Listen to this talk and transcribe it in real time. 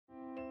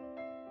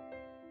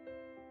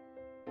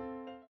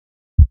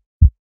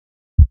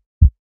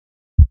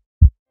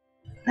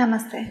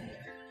Namaste.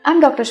 I'm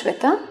Dr.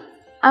 Shwetha.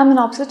 I'm an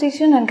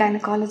obstetrician and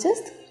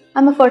gynecologist.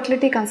 I'm a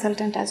fertility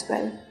consultant as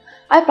well.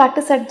 I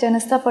practice at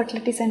Janisthaa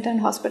Fertility Center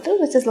and Hospital,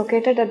 which is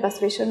located at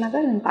Basaveshwar,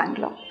 Nagar in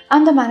Bangalore.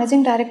 I'm the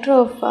managing director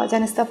of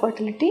Janisthaa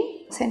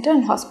Fertility Center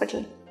and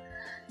Hospital.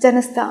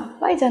 Janisthaa.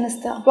 Why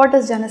Janisthaa? What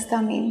does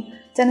Janisthaa mean?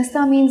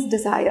 Janisthaa means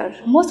desire.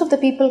 Most of the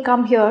people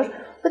come here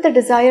with a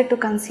desire to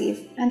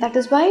conceive, and that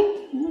is why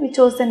we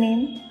chose the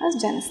name as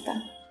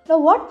Janisthaa. Now,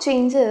 what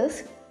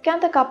changes can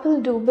the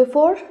couple do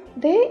before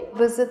they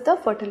visit the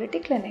fertility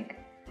clinic?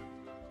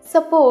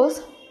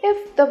 Suppose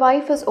if the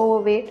wife is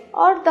overweight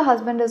or the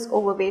husband is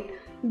overweight,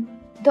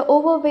 the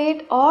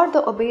overweight or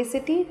the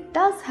obesity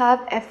does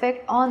have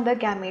effect on the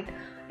gamete.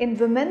 In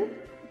women,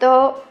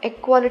 the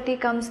egg quality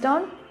comes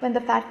down when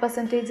the fat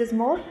percentage is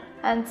more,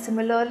 and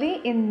similarly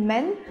in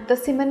men, the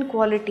semen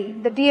quality,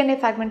 the DNA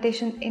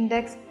fragmentation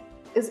index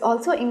is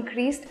also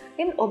increased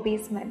in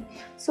obese men.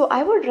 So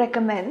I would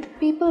recommend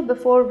people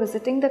before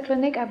visiting the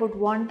clinic, I would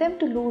want them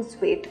to lose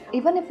weight.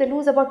 Even if they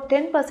lose about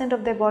 10%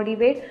 of their body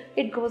weight,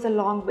 it goes a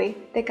long way.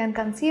 They can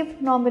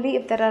conceive normally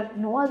if there are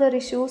no other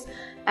issues,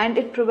 and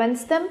it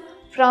prevents them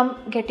from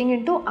getting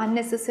into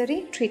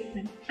unnecessary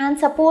treatment. And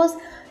suppose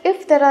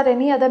if there are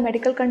any other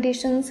medical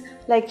conditions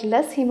like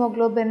less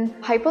hemoglobin,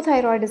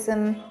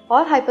 hypothyroidism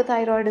or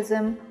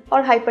hyperthyroidism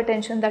or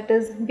hypertension, that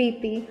is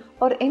BP,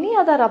 or any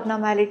other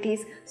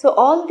abnormalities, so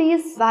all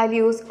these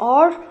values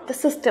or the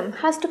system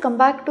has to come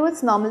back to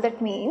its normal.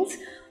 That means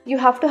you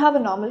have to have a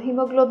normal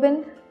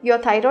hemoglobin, your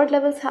thyroid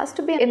levels has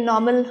to be in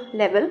normal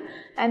level,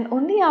 and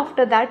only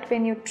after that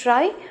when you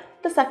try,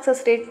 the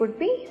success rate would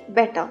be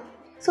better.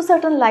 So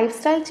certain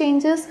lifestyle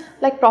changes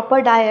like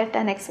proper diet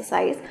and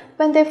exercise,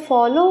 when they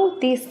follow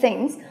these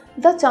things,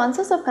 the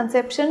chances of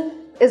conception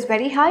is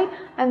very high,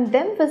 and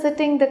them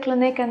visiting the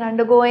clinic and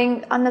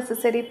undergoing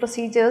unnecessary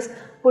procedures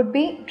would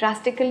be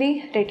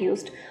drastically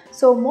reduced.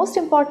 So most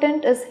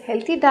important is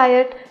healthy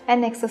diet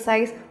and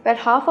exercise, where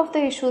half of the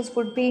issues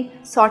would be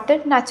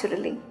sorted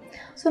naturally.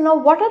 So now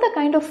what are the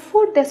kind of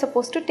food they're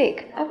supposed to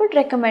take? I would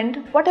recommend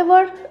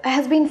whatever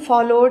has been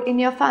followed in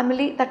your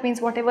family, that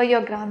means whatever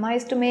your grandma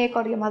is to make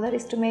or your mother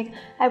is to make,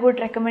 I would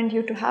recommend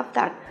you to have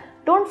that.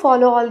 Don't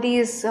follow all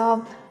these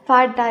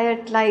fad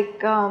diet like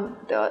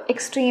the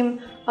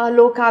extreme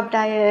low carb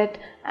diet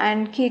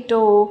and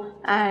keto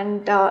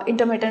and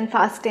intermittent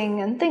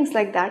fasting and things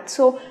like that.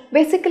 So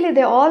basically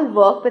they all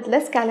work with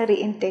less calorie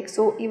intake.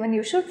 So even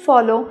you should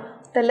follow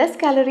the less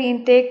calorie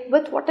intake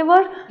with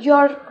whatever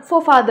your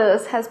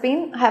forefathers have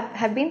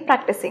been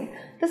practicing.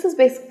 This is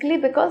basically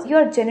because you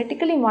are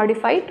genetically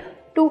modified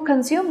to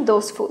consume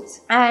those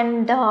foods,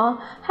 and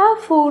have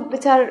food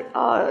which are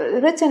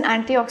rich in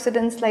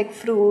antioxidants like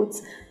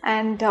fruits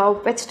and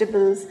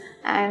vegetables,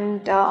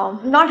 and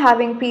not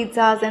having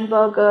pizzas and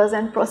burgers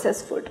and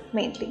processed food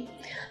mainly.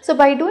 So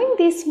by doing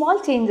these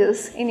small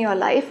changes in your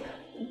life,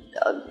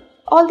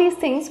 all these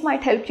things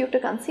might help you to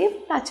conceive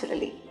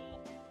naturally.